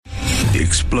The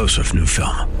explosive new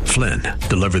film, Flynn,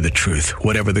 deliver the truth,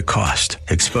 whatever the cost,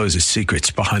 exposes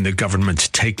secrets behind the government's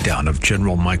takedown of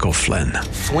General Michael Flynn.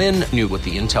 Flynn knew what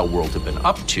the intel world had been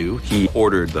up to. He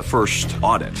ordered the first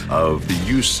audit of the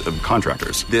use of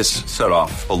contractors. This set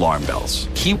off alarm bells.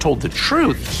 He told the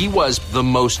truth. He was the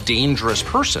most dangerous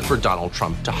person for Donald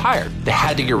Trump to hire. They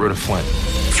had to get rid of Flynn.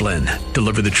 Flynn,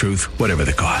 deliver the truth, whatever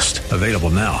the cost. Available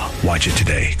now. Watch it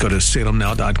today. Go to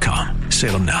salemnow.com.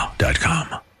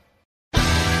 salemnow.com.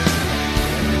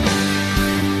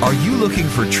 Are you looking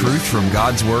for truth from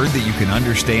God's Word that you can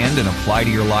understand and apply to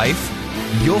your life?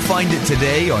 You'll find it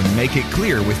today on Make It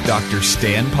Clear with Dr.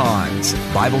 Stan Ponz,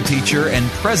 Bible teacher and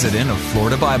president of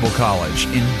Florida Bible College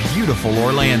in beautiful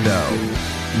Orlando.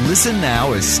 Listen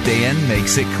now as Stan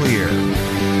makes it clear.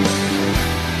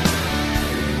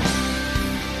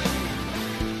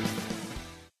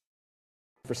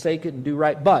 Forsake it and do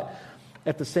right, but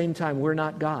at the same time, we're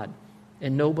not God,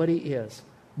 and nobody is.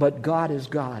 But God is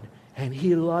God. And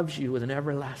He loves you with an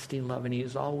everlasting love, and He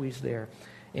is always there.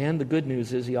 And the good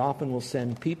news is He often will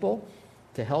send people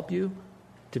to help you,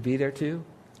 to be there too.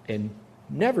 And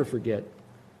never forget,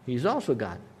 He's also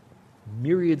got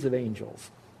myriads of angels.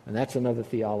 And that's another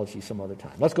theology some other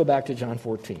time. Let's go back to John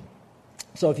 14.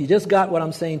 So if you just got what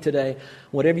I'm saying today,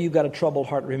 whatever you've got a troubled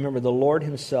heart, remember the Lord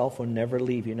Himself will never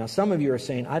leave you. Now some of you are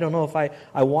saying, I don't know if I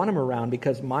want Him around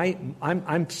because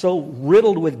I'm so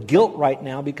riddled with guilt right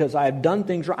now because I have done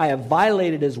things wrong. I have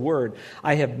violated His word.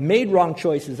 I have made wrong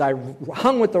choices. I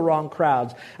hung with the wrong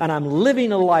crowds. And I'm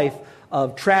living a life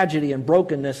of tragedy and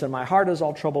brokenness, and my heart is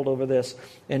all troubled over this.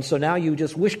 And so now you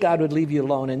just wish God would leave you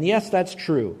alone. And yes, that's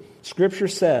true. Scripture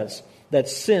says that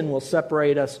sin will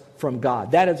separate us from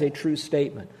God. That is a true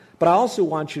statement. But I also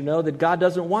want you to know that God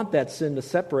doesn't want that sin to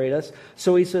separate us.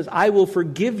 So He says, I will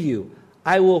forgive you.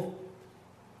 I will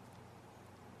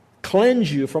cleanse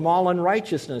you from all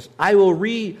unrighteousness. I will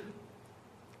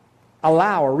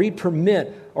allow or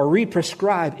re-permit or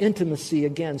re-prescribe intimacy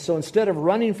again. So instead of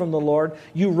running from the Lord,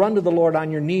 you run to the Lord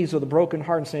on your knees with a broken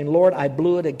heart and saying, Lord, I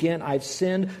blew it again. I've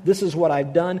sinned. This is what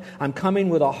I've done. I'm coming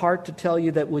with a heart to tell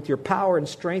you that with your power and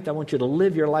strength, I want you to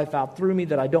live your life out through me,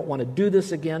 that I don't want to do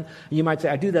this again. You might say,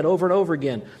 I do that over and over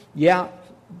again. Yeah,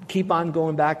 keep on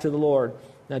going back to the Lord.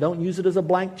 Now don't use it as a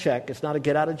blank check. It's not a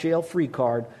get out of jail free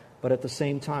card. But at the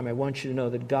same time, I want you to know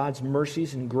that God's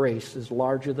mercies and grace is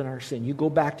larger than our sin. You go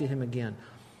back to Him again.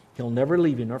 He'll never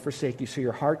leave you nor forsake you. So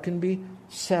your heart can be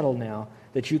settled now,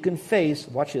 that you can face,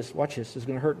 watch this, it's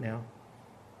going to hurt now.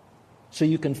 So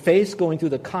you can face going through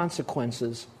the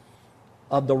consequences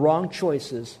of the wrong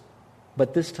choices,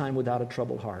 but this time without a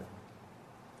troubled heart.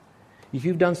 If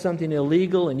you've done something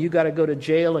illegal and you got to go to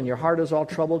jail and your heart is all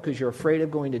troubled because you're afraid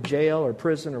of going to jail or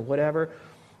prison or whatever,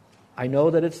 I know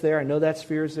that it's there. I know that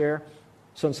fear is there.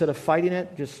 So instead of fighting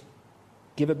it, just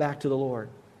give it back to the Lord.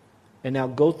 And now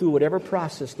go through whatever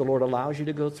process the Lord allows you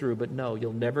to go through. But no,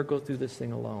 you'll never go through this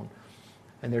thing alone.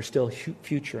 And there's still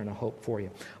future and a hope for you.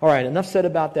 All right, enough said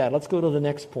about that. Let's go to the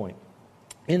next point.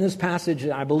 In this passage,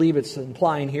 I believe it's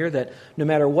implying here that no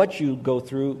matter what you go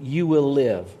through, you will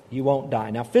live. You won't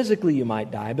die. Now, physically you might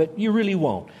die, but you really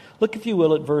won't. Look, if you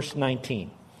will, at verse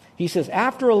 19. He says,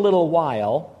 after a little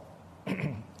while,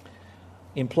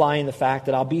 implying the fact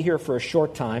that I'll be here for a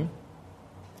short time,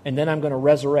 and then I'm going to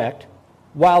resurrect,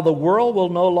 while the world will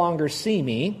no longer see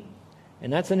me.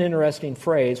 And that's an interesting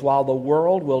phrase, while the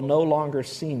world will no longer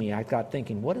see me. I got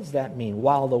thinking, what does that mean?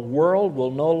 While the world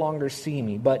will no longer see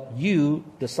me, but you,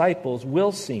 disciples,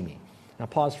 will see me. Now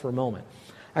pause for a moment.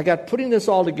 I got putting this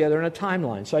all together in a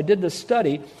timeline. So I did this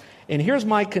study, and here's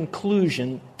my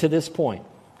conclusion to this point.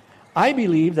 I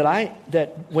believe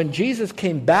that when Jesus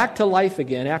came back to life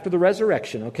again after the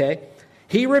resurrection, okay,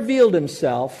 He revealed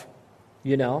Himself,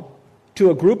 to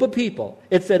a group of people.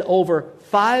 It said over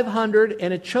 500,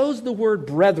 and it chose the word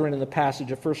brethren in the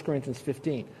passage of 1 Corinthians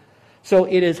 15. So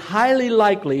it is highly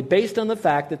likely, based on the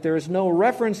fact that there is no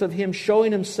reference of Him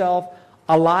showing Himself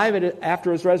alive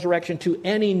after His resurrection to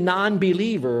any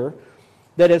non-believer,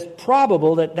 that it's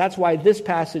probable that's why this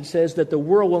passage says that the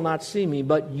world will not see me,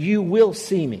 but you will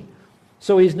see me.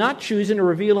 So He's not choosing to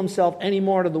reveal Himself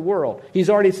anymore to the world. He's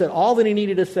already said all that He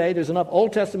needed to say. There's enough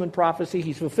Old Testament prophecy.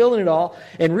 He's fulfilling it all.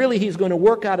 And really He's going to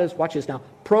work out His, watch this now,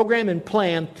 program and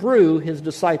plan through His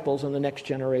disciples and the next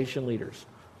generation leaders.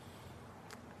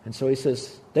 And so He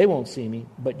says, they won't see me,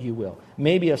 but you will.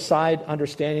 Maybe a side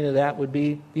understanding of that would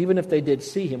be, even if they did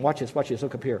see Him, watch this,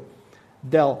 look up here.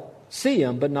 They'll see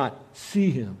Him, but not see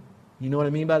Him. You know what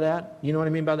I mean by that?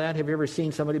 Have you ever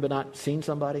seen somebody but not seen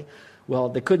somebody? Well,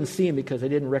 they couldn't see Him because they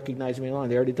didn't recognize Him any longer.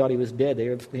 They already thought He was dead.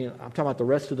 I'm talking about the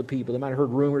rest of the people. They might have heard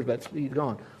rumors, but He's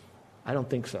gone. I don't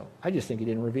think so. I just think He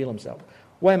didn't reveal Himself.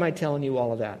 Why am I telling you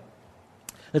all of that?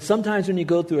 That sometimes when you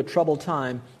go through a troubled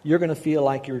time, you're going to feel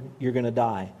like you're going to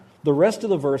die. The rest of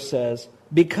the verse says,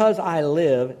 because I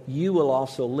live, you will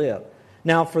also live.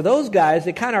 Now, for those guys,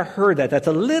 they kind of heard that. That's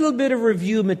a little bit of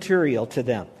review material to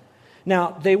them.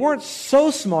 Now, they weren't so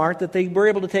smart that they were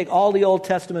able to take all the Old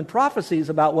Testament prophecies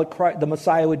about what the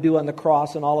Messiah would do on the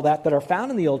cross and all of that are found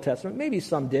in the Old Testament. Maybe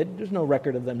some did. There's no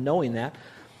record of them knowing that.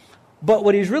 But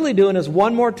what he's really doing is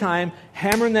one more time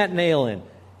hammering that nail in.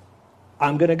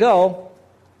 I'm going to go.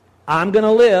 I'm going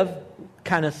to live.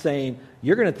 Kind of saying,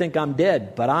 you're going to think I'm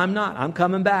dead, but I'm not. I'm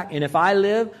coming back. And if I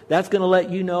live, that's going to let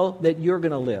you know that you're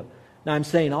going to live. Now, I'm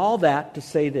saying all that to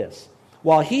say this.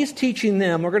 While he's teaching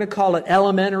them, we're going to call it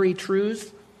elementary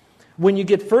truths. When you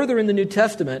get further in the New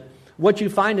Testament, what you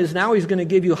find is now he's going to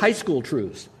give you high school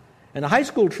truths. And the high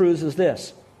school truths is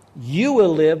this: you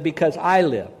will live because I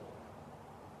live.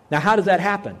 Now, how does that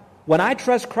happen? When I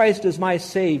trust Christ as my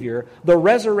Savior, the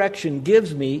resurrection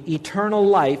gives me eternal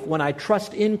life when I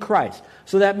trust in Christ.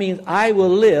 So that means I will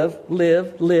live.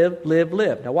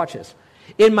 Now watch this.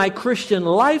 In my Christian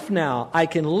life now, I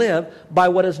can live by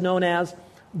what is known as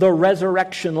the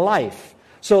resurrection life.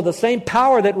 So the same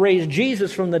power that raised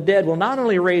Jesus from the dead will not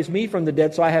only raise me from the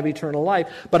dead so I have eternal life,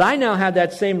 but I now have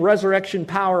that same resurrection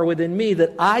power within me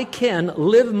that I can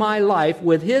live my life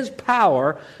with His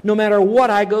power no matter what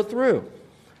I go through.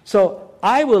 So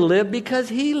I will live because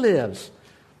He lives.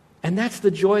 And that's the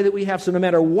joy that we have. So no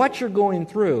matter what you're going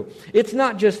through, it's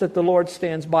not just that the Lord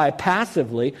stands by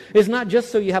passively. It's not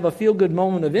just so you have a feel-good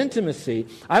moment of intimacy.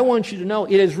 I want you to know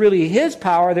it is really His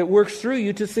power that works through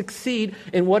you to succeed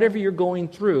in whatever you're going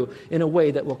through in a way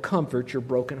that will comfort your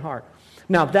broken heart.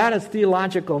 Now that is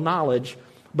theological knowledge,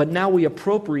 but now we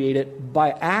appropriate it by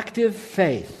active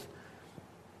faith.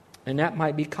 And that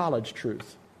might be college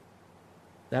truth.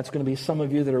 That's going to be some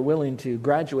of you that are willing to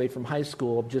graduate from high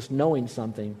school just knowing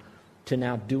something to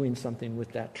now doing something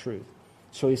with that truth.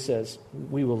 So he says,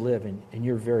 we will live, and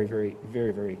you're very, very,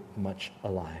 very, very much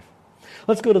alive.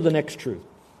 Let's go to the next truth.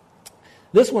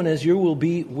 This one is, you will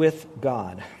be with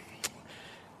God.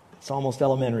 It's almost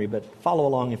elementary, but follow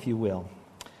along if you will.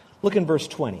 Look in verse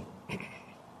 20.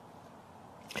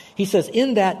 He says,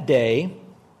 in that day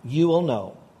you will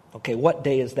know. Okay, what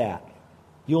day is that?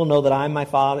 You will know that I'm my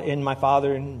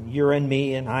Father, and you're in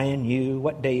me, and I in you.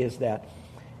 What day is that?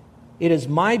 It is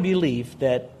my belief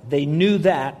that they knew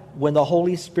that when the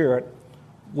Holy Spirit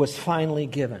was finally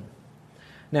given.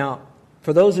 Now,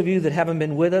 for those of you that haven't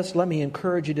been with us, let me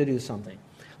encourage you to do something.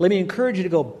 Let me encourage you to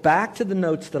go back to the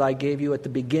notes that I gave you at the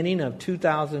beginning of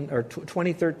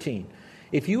 2013.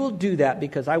 If you will do that,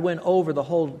 because I went over the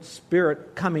whole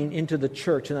Spirit coming into the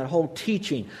church and that whole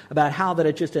teaching about how that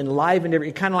it just enlivened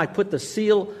it kind of like put the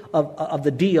seal of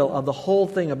the deal of the whole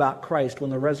thing about Christ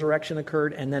when the resurrection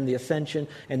occurred and then the ascension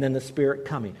and then the Spirit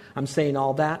coming. I'm saying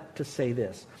all that to say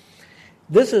this.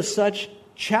 This is such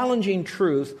challenging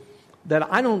truth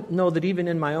that I don't know that even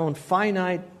in my own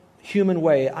finite human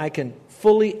way I can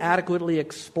fully, adequately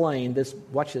explain this,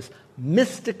 watch this,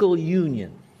 mystical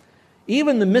union.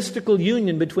 Even the mystical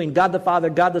union between God the Father,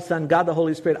 God the Son, God the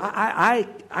Holy Spirit, I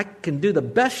can do the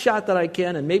best shot that I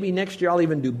can, and maybe next year I'll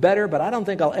even do better, but I don't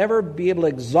think I'll ever be able to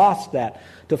exhaust that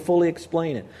to fully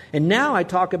explain it. And now I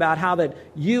talk about how that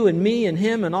you and me and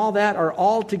Him and all that are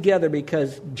all together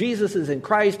because Jesus is in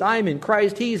Christ, I'm in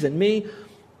Christ, He's in me.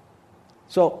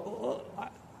 So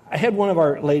I had one of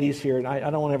our ladies here, and I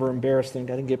don't want to ever embarrass them. I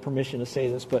didn't get permission to say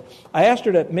this, but I asked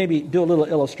her to maybe do a little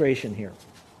illustration here.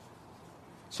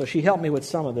 So she helped me with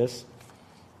some of this.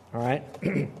 All right?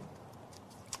 We're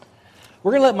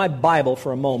going to let my Bible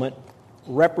for a moment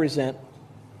represent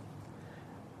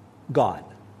God.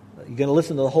 You're going to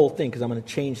listen to the whole thing because I'm going to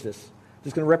change this.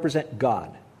 It's going to represent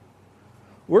God.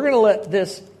 We're going to let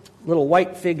this little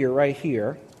white figure right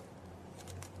here,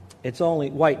 it's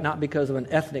only white not because of an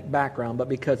ethnic background, but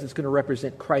because it's going to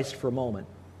represent Christ for a moment.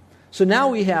 So now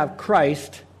we have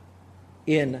Christ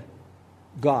in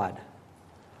God.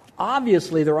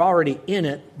 Obviously, they're already in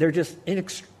it. They're just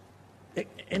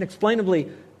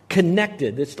inexplainably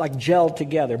connected. It's like gelled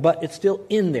together, but it's still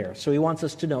in there. So he wants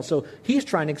us to know. So he's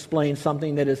trying to explain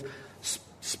something that is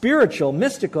spiritual,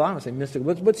 mystical, I don't want to say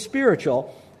mystical, but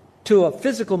spiritual to a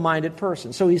physical-minded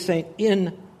person. So he's saying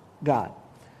in God.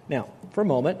 Now, for a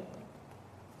moment,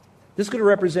 this is going to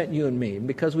represent you and me. And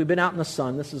because we've been out in the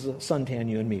sun, this is a suntan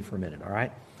you and me for a minute, all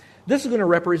right? This is going to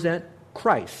represent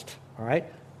Christ, all right?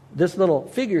 This little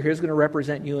figure here is going to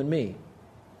represent you and me.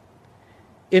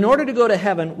 In order to go to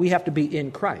heaven, we have to be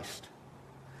in Christ.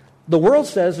 The world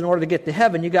says in order to get to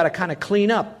heaven, you got to kind of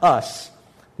clean up us,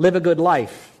 live a good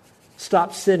life,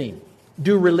 stop sinning,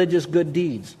 do religious good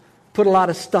deeds, put a lot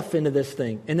of stuff into this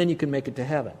thing, and then you can make it to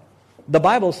heaven. The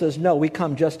Bible says, no, we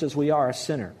come just as we are, a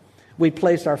sinner. We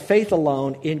place our faith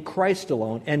alone in Christ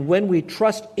alone. And when we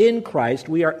trust in Christ,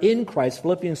 we are in Christ,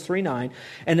 Philippians 3:9.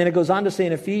 And then it goes on to say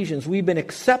in Ephesians, we've been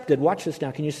accepted. Watch this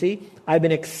now. Can you see? I've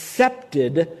been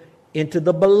accepted into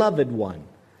the beloved one.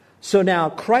 So now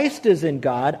Christ is in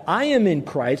God. I am in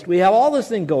Christ. We have all this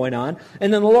thing going on.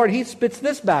 And then the Lord, He spits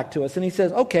this back to us. And He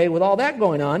says, okay, with all that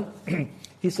going on,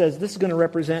 He says, this is going to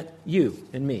represent you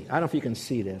and me. I don't know if you can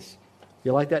see this.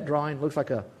 You like that drawing? Looks like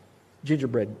a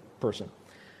gingerbread person.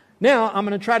 Now, I'm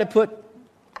going to try to put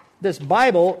this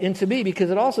Bible into me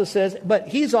because it also says, but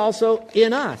He's also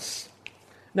in us.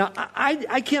 Now,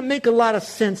 I can't make a lot of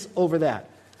sense over that.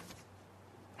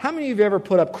 How many of you ever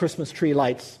put up Christmas tree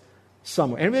lights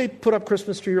somewhere? Anybody put up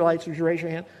Christmas tree lights? Would you raise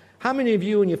your hand? How many of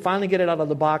you, when you finally get it out of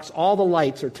the box, all the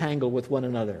lights are tangled with one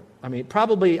another? I mean,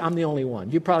 probably I'm the only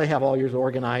one. You probably have all yours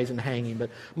organized and hanging,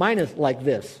 but mine is like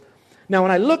this. Now,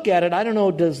 when I look at it, I don't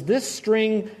know, does this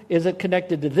string, is it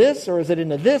connected to this, or is it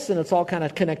into this, and it's all kind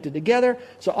of connected together?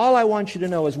 So all I want you to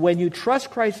know is when you trust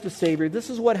Christ as Savior, this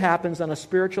is what happens on a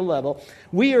spiritual level.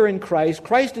 We are in Christ.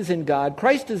 Christ is in God.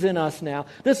 Christ is in us now.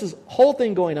 This is whole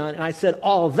thing going on, and I said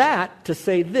all that to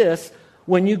say this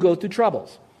when you go through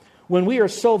troubles. When we are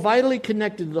so vitally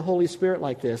connected to the Holy Spirit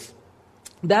like this,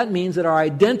 that means that our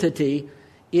identity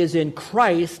is in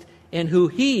Christ and who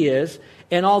He is,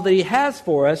 and all that He has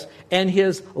for us, and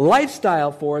His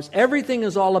lifestyle for us. Everything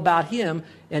is all about Him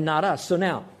and not us. So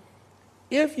now,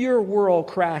 if your world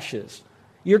crashes,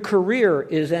 your career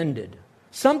is ended,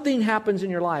 something happens in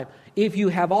your life, if you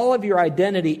have all of your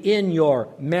identity in your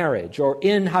marriage, or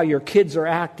in how your kids are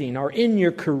acting, or in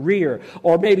your career,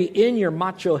 or maybe in your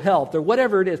macho health, or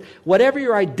whatever it is, whatever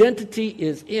your identity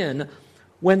is in,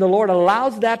 when the Lord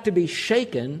allows that to be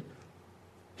shaken,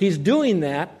 He's doing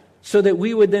that so that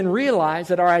we would then realize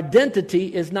that our identity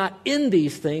is not in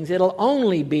these things. It'll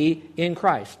only be in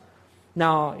Christ.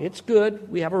 Now, it's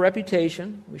good. We have a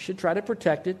reputation. We should try to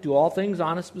protect it. Do all things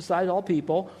honest beside all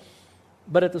people.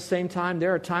 But at the same time,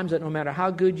 there are times that no matter how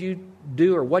good you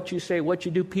do or what you say, what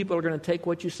you do, people are going to take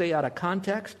what you say out of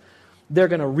context. They're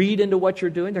going to read into what you're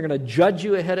doing. They're going to judge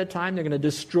you ahead of time. They're going to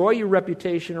destroy your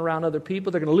reputation around other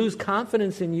people. They're going to lose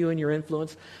confidence in you and your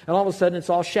influence. And all of a sudden,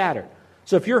 it's all shattered.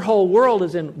 So if your whole world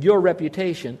is in your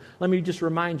reputation, let me just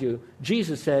remind you,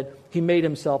 Jesus said He made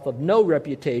Himself of no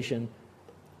reputation,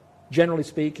 generally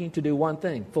speaking, to do one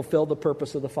thing, fulfill the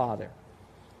purpose of the Father.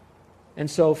 And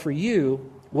so for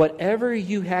you, whatever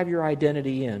you have your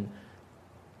identity in,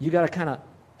 you got to kind of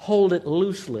hold it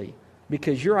loosely,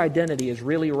 because your identity is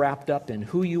really wrapped up in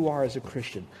who you are as a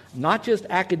Christian. Not just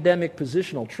academic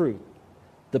positional truth.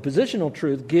 The positional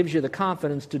truth gives you the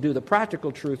confidence to do the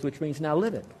practical truth, which means now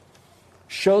live it.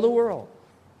 Show the world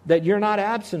that you're not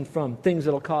absent from things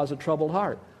that will cause a troubled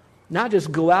heart. Now just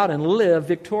go out and live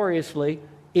victoriously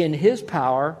in His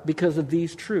power because of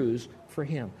these truths for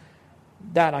Him.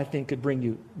 That, I think, could bring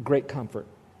you great comfort.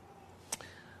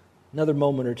 Another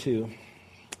moment or two.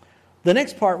 The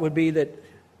next part would be that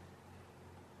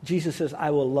Jesus says, I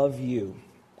will love you.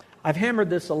 I've hammered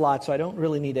this a lot, so I don't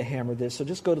really need to hammer this. So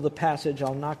just go to the passage.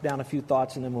 I'll knock down a few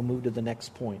thoughts, and then we'll move to the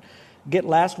next point. Get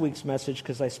last week's message,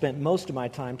 because I spent most of my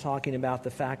time talking about the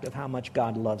fact of how much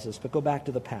God loves us. But go back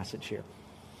to the passage here.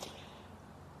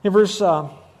 In verse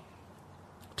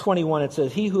 21, it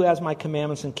says, He who has my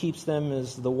commandments and keeps them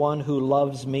is the one who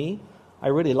loves me. I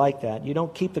really like that. You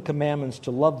don't keep the commandments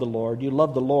to love the Lord. You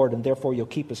love the Lord, and therefore you'll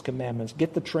keep His commandments.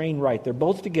 Get the train right. They're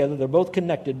both together. They're both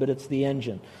connected, but it's the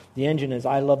engine. The engine is,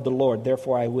 I love the Lord,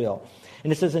 therefore I will.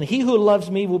 And it says, and he who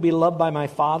loves me will be loved by my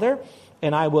Father,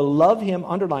 and I will love him.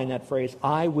 Underline that phrase.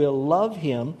 I will love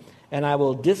him, and I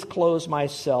will disclose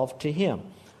myself to him.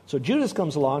 So Judas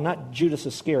comes along, not Judas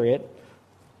Iscariot.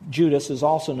 Judas is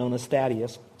also known as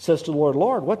Thaddeus. Says to the Lord,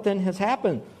 Lord, what then has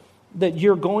happened that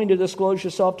you're going to disclose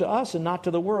yourself to us and not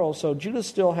to the world? So Judas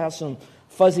still has some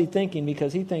fuzzy thinking,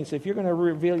 because he thinks, if you're going to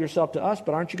reveal yourself to us,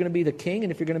 but aren't you going to be the king?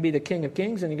 And if you're going to be the King of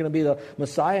Kings and you're going to be the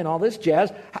Messiah and all this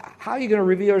jazz, how are you going to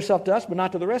reveal yourself to us but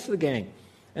not to the rest of the gang?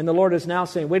 And the Lord is now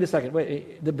saying, wait a second,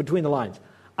 between the lines.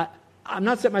 I'm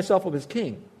not setting myself up as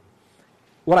king.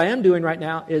 What I am doing right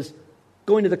now is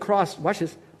going to the cross, watch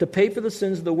this, to pay for the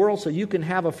sins of the world so you can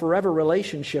have a forever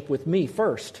relationship with me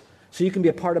first. So you can be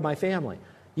a part of my family.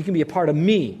 You can be a part of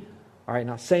me. All right,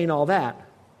 now saying all that,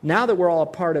 now that we're all a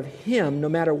part of Him, no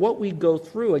matter what we go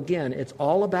through, again, it's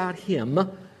all about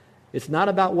Him. It's not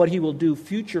about what He will do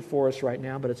future for us right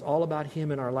now, but it's all about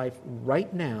Him in our life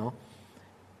right now.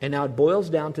 And now it boils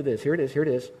down to this. Here it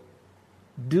is.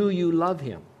 Do you love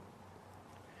Him?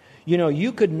 You know,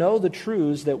 you could know the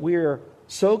truths that we're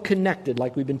so connected,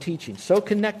 like we've been teaching, so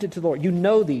connected to the Lord. You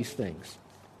know these things.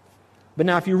 But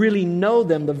now if you really know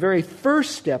them, the very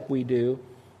first step we do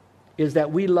is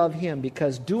that we love Him,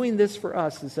 because doing this for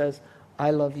us, it says,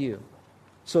 I love you.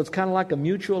 So it's kind of like a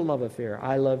mutual love affair.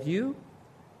 I love you,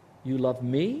 you love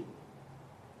me,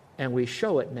 and we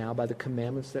show it now by the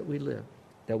commandments that we live,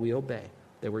 that we obey,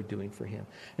 that we're doing for Him.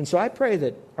 And so I pray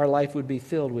that our life would be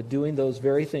filled with doing those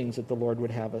very things that the Lord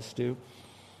would have us do.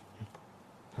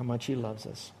 How much He loves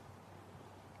us.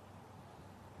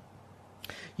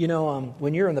 You know,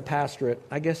 when you're in the pastorate,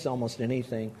 I guess almost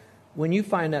anything, when you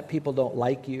find that people don't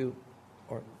like you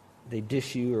or they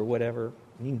dish you or whatever,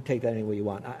 you can take that any way you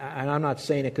want. And I'm not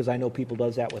saying it because I know people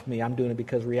does that with me. I'm doing it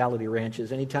because reality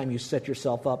ranches. Anytime you set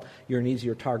yourself up, you're an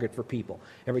easier target for people.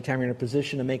 Every time you're in a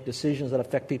position to make decisions that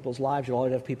affect people's lives, you'll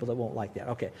always have people that won't like that.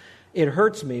 Okay. It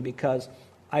hurts me because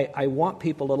I want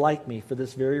people to like me for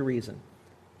this very reason.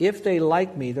 If they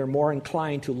like me, they're more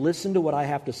inclined to listen to what I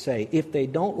have to say. If they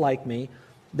don't like me,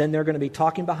 then they're going to be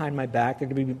talking behind my back. They're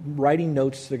going to be writing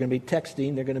notes. They're going to be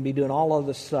texting. They're going to be doing all of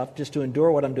this stuff just to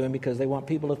endure what I'm doing because they want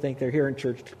people to think they're here in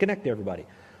church to connect to everybody.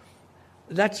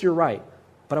 That's your right,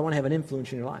 but I want to have an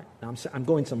influence in your life. Now, I'm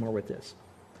going somewhere with this.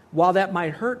 While that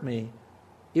might hurt me,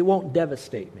 it won't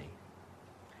devastate me.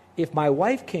 If my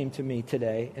wife came to me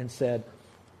today and said,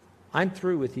 I'm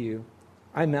through with you.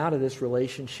 I'm out of this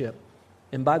relationship.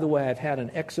 And by the way, I've had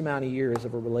an X amount of years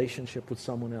of a relationship with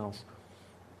someone else.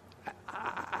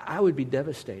 I would be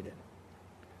devastated.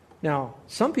 Now,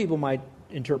 some people might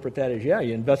interpret that as, yeah,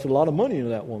 you invested a lot of money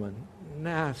into that woman.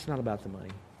 Nah, it's not about the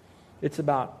money. It's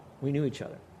about we knew each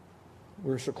other.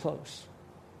 We were so close.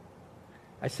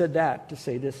 I said that to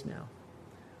say this now.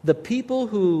 The people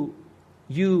who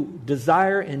you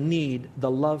desire and need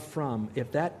the love from,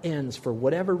 if that ends for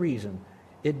whatever reason,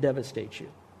 it devastates you.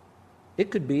 It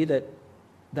could be that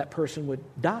that person would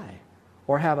die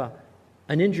or have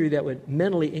an injury that would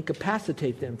mentally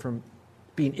incapacitate them from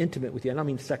being intimate with you. I don't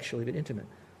mean sexually, but intimate.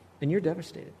 And you're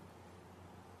devastated.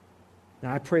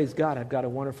 Now, I praise God, I've got a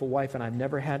wonderful wife, and I've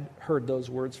never heard those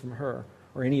words from her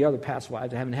or any other past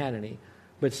wives. I haven't had any.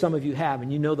 But some of you have,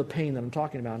 and you know the pain that I'm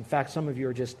talking about. In fact, some of you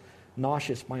are just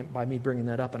nauseous by me bringing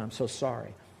that up, and I'm so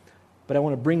sorry. But I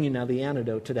want to bring you now the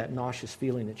antidote to that nauseous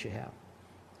feeling that you have.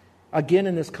 Again,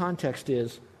 in this context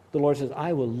is, the Lord says,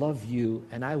 I will love you,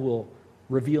 and I will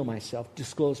reveal myself,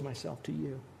 disclose myself to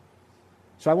you.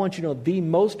 So I want you to know the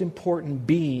most important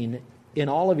being in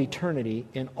all of eternity,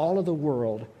 in all of the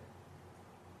world,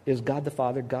 is God the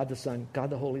Father, God the Son, God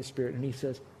the Holy Spirit. And He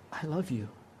says, I love you.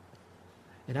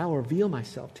 And I will reveal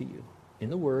myself to you in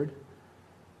the Word,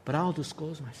 but I will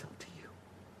disclose myself to you.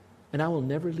 And I will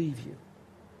never leave you.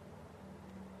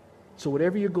 So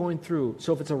whatever you're going through,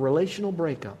 so if it's a relational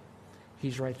breakup,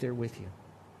 He's right there with you.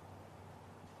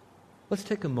 Let's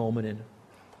take a moment and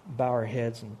bow our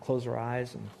heads and close our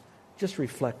eyes and just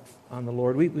reflect on the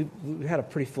Lord. We had a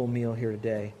pretty full meal here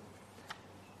today.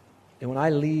 And when I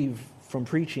leave from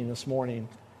preaching this morning,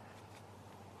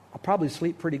 I'll probably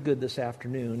sleep pretty good this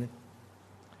afternoon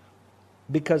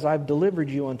because I've delivered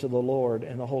you unto the Lord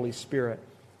and the Holy Spirit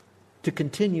to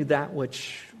continue that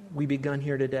which we begun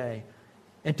here today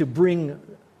and to bring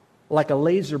like a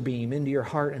laser beam into your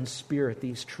heart and spirit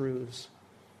these truths.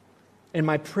 And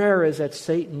my prayer is that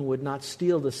Satan would not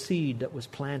steal the seed that was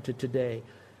planted today,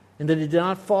 and that it did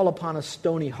not fall upon a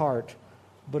stony heart,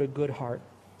 but a good heart.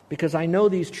 Because I know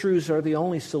these truths are the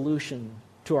only solution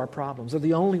to our problems. They're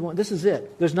the only one. This is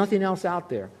it. There's nothing else out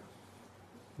there.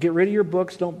 Get rid of your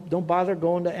books. Don't bother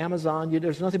going to Amazon.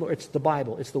 There's nothing more. It's the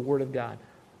Bible. It's the Word of God.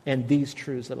 And these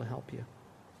truths that will help you.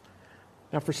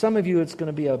 Now, for some of you, it's going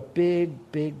to be a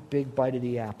big, big, big bite of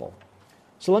the apple.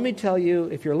 So let me tell you,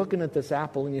 if you're looking at this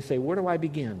apple and you say, where do I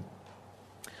begin?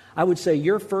 I would say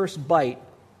your first bite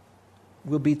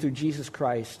will be through Jesus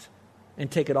Christ and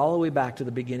take it all the way back to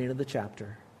the beginning of the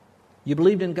chapter. You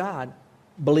believed in God,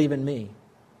 believe in me.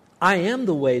 I am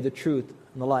the way, the truth,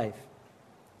 and the life.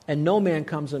 And no man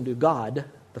comes unto God,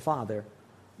 the Father,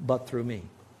 but through me.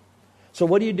 So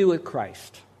what do you do with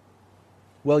Christ?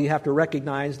 Well, you have to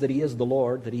recognize that He is the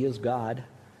Lord, that He is God.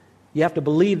 You have to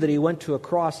believe that He went to a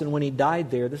cross, and when He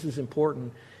died there, this is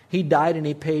important, He died and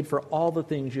He paid for all the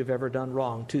things you've ever done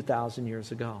wrong 2,000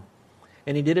 years ago.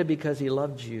 And He did it because He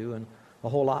loved you and a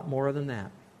whole lot more than that.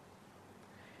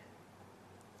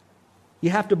 You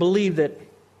have to believe that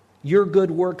your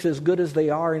good works, as good as they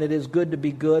are, and it is good to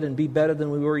be good and be better than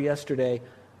we were yesterday,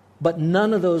 but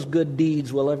none of those good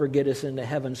deeds will ever get us into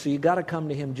heaven. So you've got to come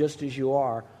to Him just as you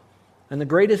are. And the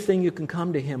greatest thing you can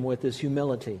come to Him with is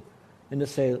humility. And to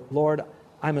say, Lord,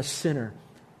 I'm a sinner,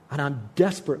 and I'm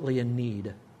desperately in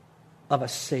need of a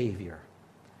Savior.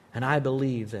 And I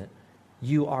believe that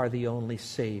You are the only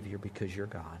Savior because you're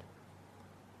God.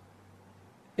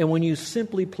 And when you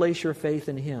simply place your faith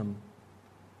in Him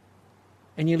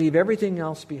and you leave everything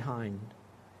else behind,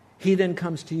 He then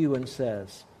comes to you and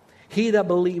says, he that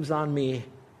believes on me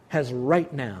has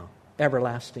right now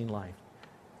everlasting life.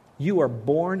 You are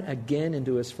born again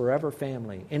into His forever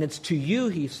family. And it's to you,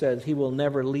 He says, He will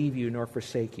never leave you nor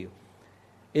forsake you.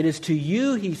 It is to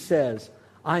you, He says,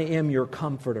 I am your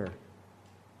comforter.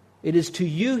 It is to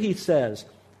you, He says,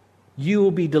 you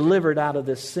will be delivered out of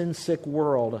this sin-sick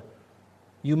world.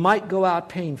 You might go out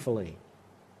painfully,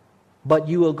 but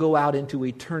you will go out into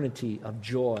eternity of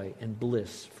joy and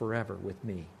bliss forever with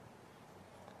me.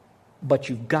 But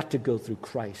you've got to go through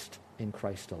Christ and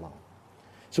Christ alone.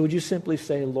 So would you simply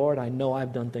say, Lord, I know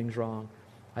I've done things wrong.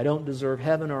 I don't deserve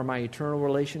heaven or my eternal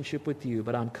relationship with you,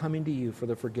 but I'm coming to you for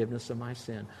the forgiveness of my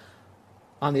sin.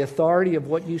 On the authority of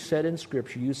what you said in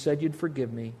Scripture, you said you'd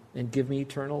forgive me and give me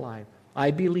eternal life. I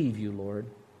believe you, Lord.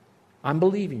 I'm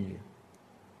believing you.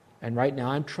 And right now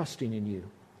I'm trusting in you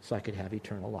so I could have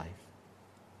eternal life.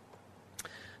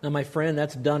 Now, my friend,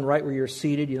 that's done right where you're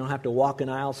seated. You don't have to walk an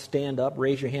aisle, stand up,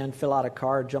 raise your hand, fill out a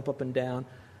card, jump up and down.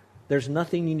 There's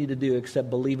nothing you need to do except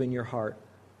believe in your heart.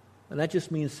 And that just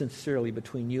means sincerely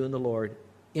between you and the Lord,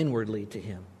 inwardly to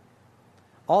Him.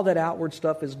 All that outward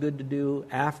stuff is good to do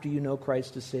after you know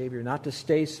Christ as Savior, not to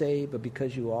stay saved, but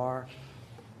because you are.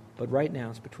 But right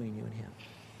now it's between you and Him.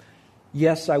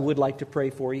 Yes, I would like to pray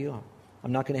for you.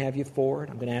 I'm not going to have you forward.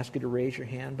 I'm going to ask you to raise your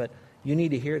hand, but you need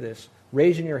to hear this.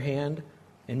 Raising your hand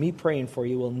and me praying for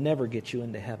you will never get you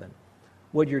into heaven.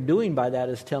 What you're doing by that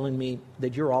is telling me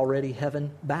that you're already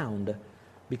heaven bound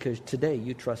because today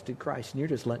you trusted Christ, and you're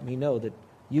just letting me know that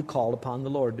you called upon the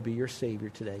Lord to be your Savior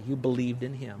today. You believed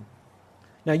in Him.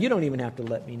 Now, you don't even have to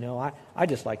let me know. I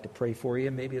just like to pray for you.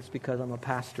 Maybe it's because I'm a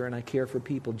pastor and I care for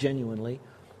people genuinely,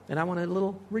 and I want to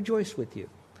little rejoice with you.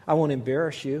 I won't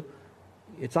embarrass you.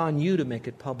 It's on you to make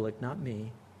it public, not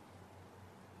me.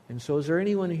 And so is there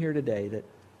anyone here today that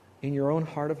in your own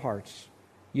heart of hearts,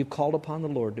 you've called upon the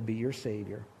Lord to be your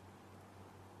Savior?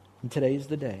 And today's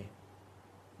the day.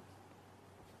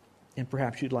 And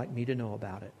perhaps you'd like me to know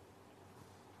about it.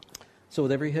 So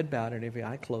with every head bowed and every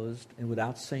eye closed, and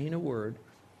without saying a word,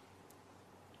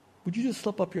 would you just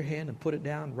slip up your hand and put it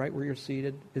down right where you're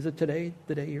seated? Is it today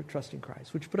the day you're trusting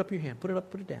Christ? Would you put up your hand? Put it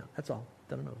up, put it down. That's all.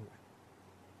 Done and over with.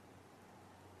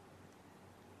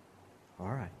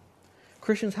 All right.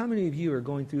 Christians, how many of you are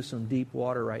going through some deep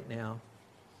water right now?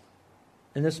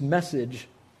 And this message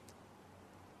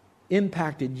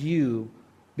impacted you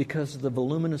because of the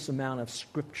voluminous amount of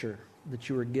Scripture that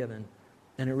you were given,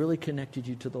 and it really connected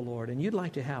you to the Lord, and you'd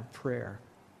like to have prayer.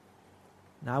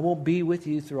 Now, I won't be with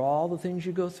you through all the things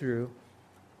you go through.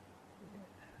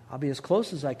 I'll be as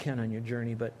close as I can on your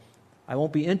journey, but I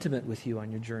won't be intimate with you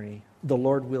on your journey. The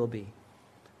Lord will be.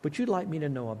 But you'd like me to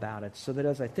know about it so that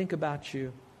as I think about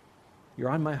you, you're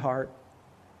on my heart.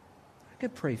 I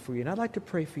could pray for you, and I'd like to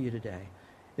pray for you today.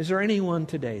 Is there anyone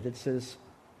today that says,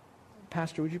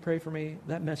 Pastor, would you pray for me?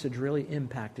 That message really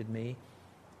impacted me.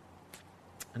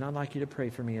 And I'd like you to pray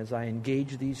for me as I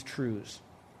engage these truths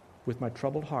with my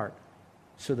troubled heart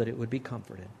so that it would be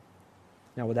comforted.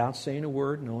 Now, without saying a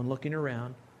word, no one looking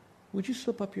around, would you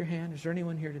slip up your hand? Is there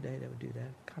anyone here today that would do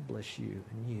that? God bless you,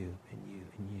 and you, and you,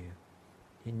 and you,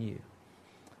 and you.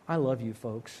 I love you,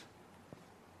 folks,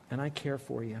 and I care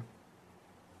for you.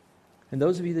 And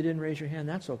those of you that didn't raise your hand,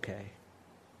 that's okay.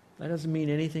 That doesn't mean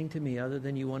anything to me other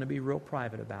than you want to be real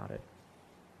private about it.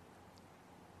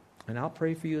 And I'll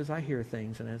pray for you as I hear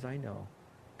things and as I know,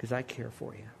 because I care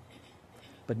for you.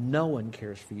 But no one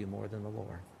cares for you more than the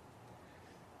Lord.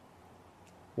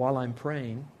 While I'm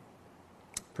praying,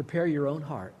 prepare your own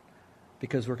heart,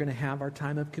 because we're going to have our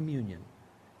time of communion.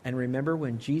 And remember,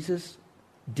 when Jesus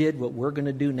did what we're going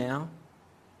to do now,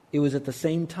 it was at the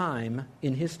same time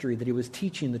in history that He was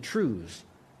teaching the truths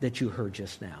that you heard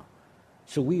just now.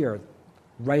 So we are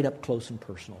right up close and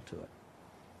personal to it.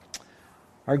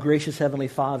 Our gracious Heavenly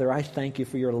Father, I thank you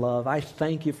for your love. I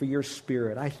thank you for your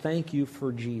Spirit. I thank you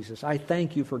for Jesus. I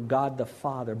thank you for God the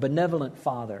Father, benevolent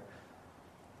Father.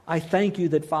 I thank you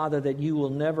that, Father, that you will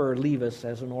never leave us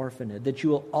as an orphanage, that you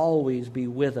will always be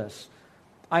with us.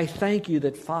 I thank you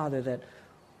that, Father, that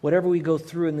whatever we go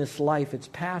through in this life, it's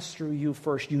passed through you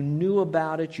first. You knew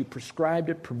about it, you prescribed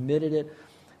it, permitted it,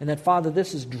 and that, Father,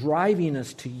 this is driving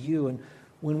us to you. And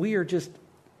when we are just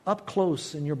up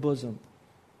close in your bosom,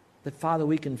 that, Father,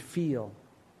 we can feel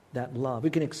that love. We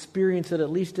can experience it,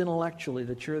 at least intellectually,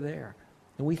 that you're there.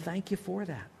 And we thank you for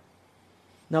that.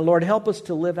 Now, Lord, help us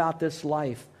to live out this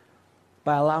life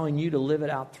by allowing you to live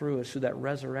it out through us, through that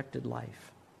resurrected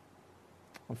life.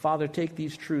 And Father, take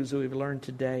these truths that we've learned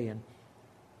today and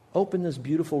Open this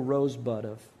beautiful rosebud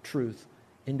of truth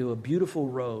into a beautiful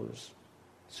rose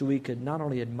so we could not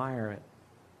only admire it,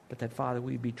 but that, Father,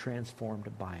 we'd be transformed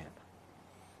by it.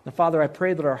 Now, Father, I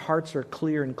pray that our hearts are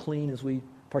clear and clean as we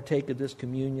partake of this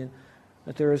communion,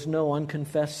 that there is no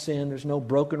unconfessed sin, there's no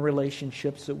broken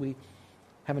relationships that we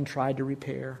haven't tried to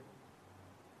repair.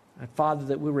 And Father,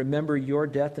 that we remember your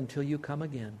death until you come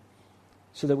again,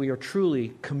 so that we are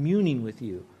truly communing with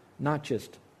you, not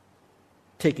just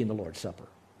taking the Lord's Supper.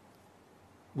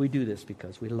 We do this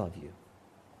because we love you.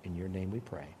 In your name we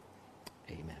pray.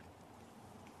 Amen.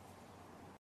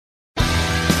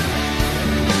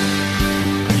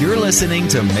 You're listening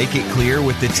to Make It Clear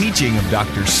with the teaching of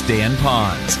Dr. Stan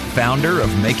Ponz, founder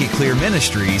of Make It Clear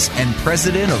Ministries and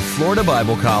president of Florida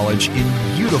Bible College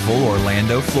in beautiful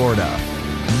Orlando, Florida.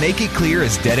 Make It Clear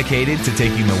is dedicated to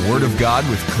taking the Word of God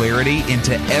with clarity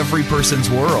into every person's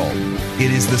world.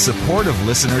 It is the support of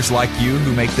listeners like you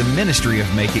who make the ministry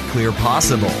of Make It Clear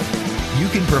possible. You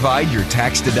can provide your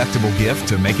tax-deductible gift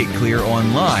to Make It Clear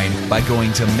online by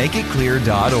going to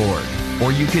makeitclear.org.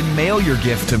 Or you can mail your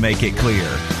gift to Make It Clear,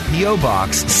 P.O.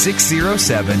 Box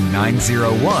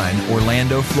 607901,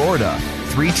 Orlando, Florida,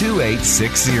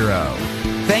 32860.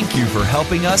 Thank you for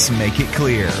helping us make it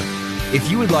clear. If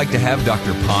you would like to have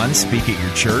Dr. Ponz speak at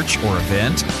your church or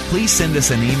event, please send us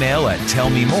an email at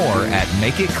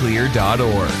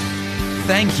tellmemore@makeitclear.org.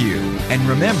 Thank you, and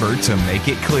remember to make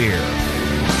it clear.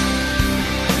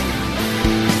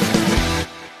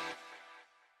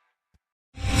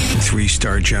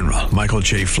 Three-star General Michael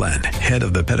J. Flynn, head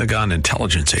of the Pentagon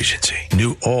Intelligence Agency,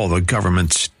 knew all the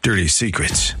government's dirty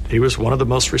secrets. He was one of the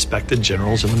most respected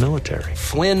generals in the military.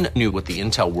 Flynn knew what the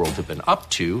intel world had been up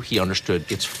to. He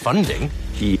understood its funding.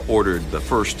 He ordered the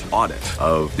first audit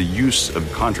of the use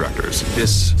of contractors.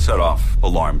 This set off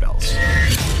alarm bells.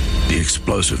 The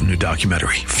explosive new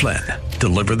documentary, Flynn,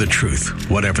 Deliver the Truth,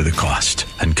 Whatever the Cost,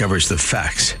 uncovers the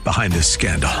facts behind this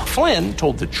scandal. Flynn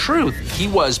told the truth. He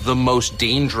was the most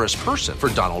dangerous person for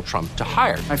Donald Trump to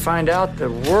hire. I find out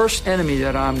the worst enemy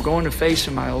that I'm going to face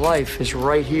in my life is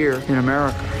right here in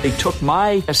America. They took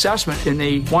my assessment and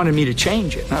they wanted me to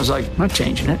change it. And I was like, I'm not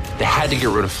changing it. They had to get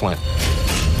rid of Flynn.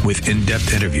 With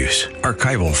in-depth interviews,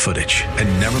 archival footage,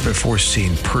 and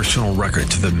never-before-seen personal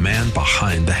records of the man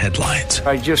behind the headlines.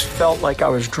 I just felt like I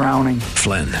was drowning.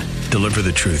 Flynn, Deliver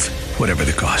the Truth, Whatever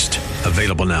the Cost.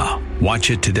 Available now.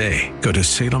 Watch it today. Go to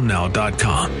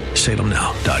salemnow.com.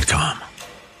 salemnow.com.